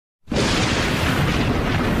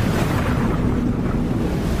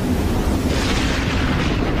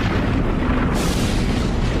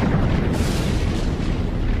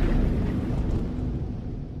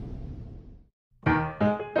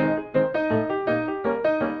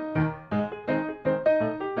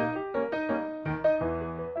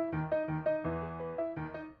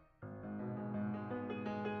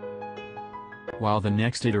While the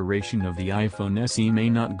next iteration of the iPhone SE may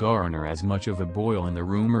not garner as much of a boil in the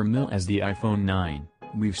rumor mill as the iPhone 9,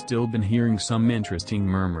 we've still been hearing some interesting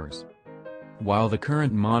murmurs. While the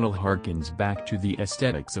current model harkens back to the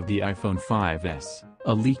aesthetics of the iPhone 5S,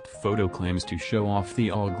 a leaked photo claims to show off the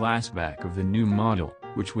all-glass back of the new model,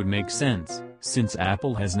 which would make sense, since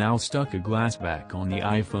Apple has now stuck a glass back on the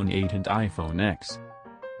iPhone 8 and iPhone X.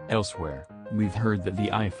 Elsewhere, we've heard that the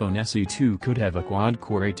iPhone SE2 could have a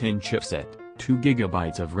quad-core A10 chipset,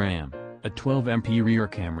 2GB of RAM, a 12MP rear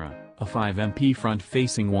camera, a 5MP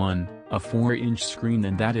front-facing one, a 4-inch screen,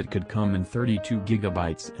 and that it could come in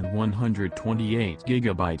 32GB and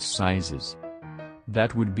 128GB sizes.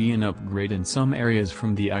 That would be an upgrade in some areas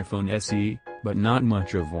from the iPhone SE, but not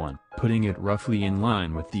much of one, putting it roughly in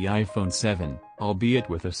line with the iPhone 7, albeit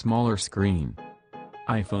with a smaller screen.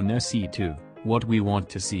 iPhone SE2, what we want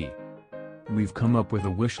to see. We've come up with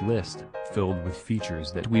a wish list, filled with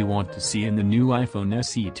features that we want to see in the new iPhone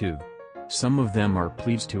SE2. Some of them are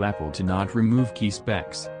pleas to Apple to not remove key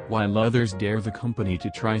specs, while others dare the company to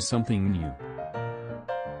try something new.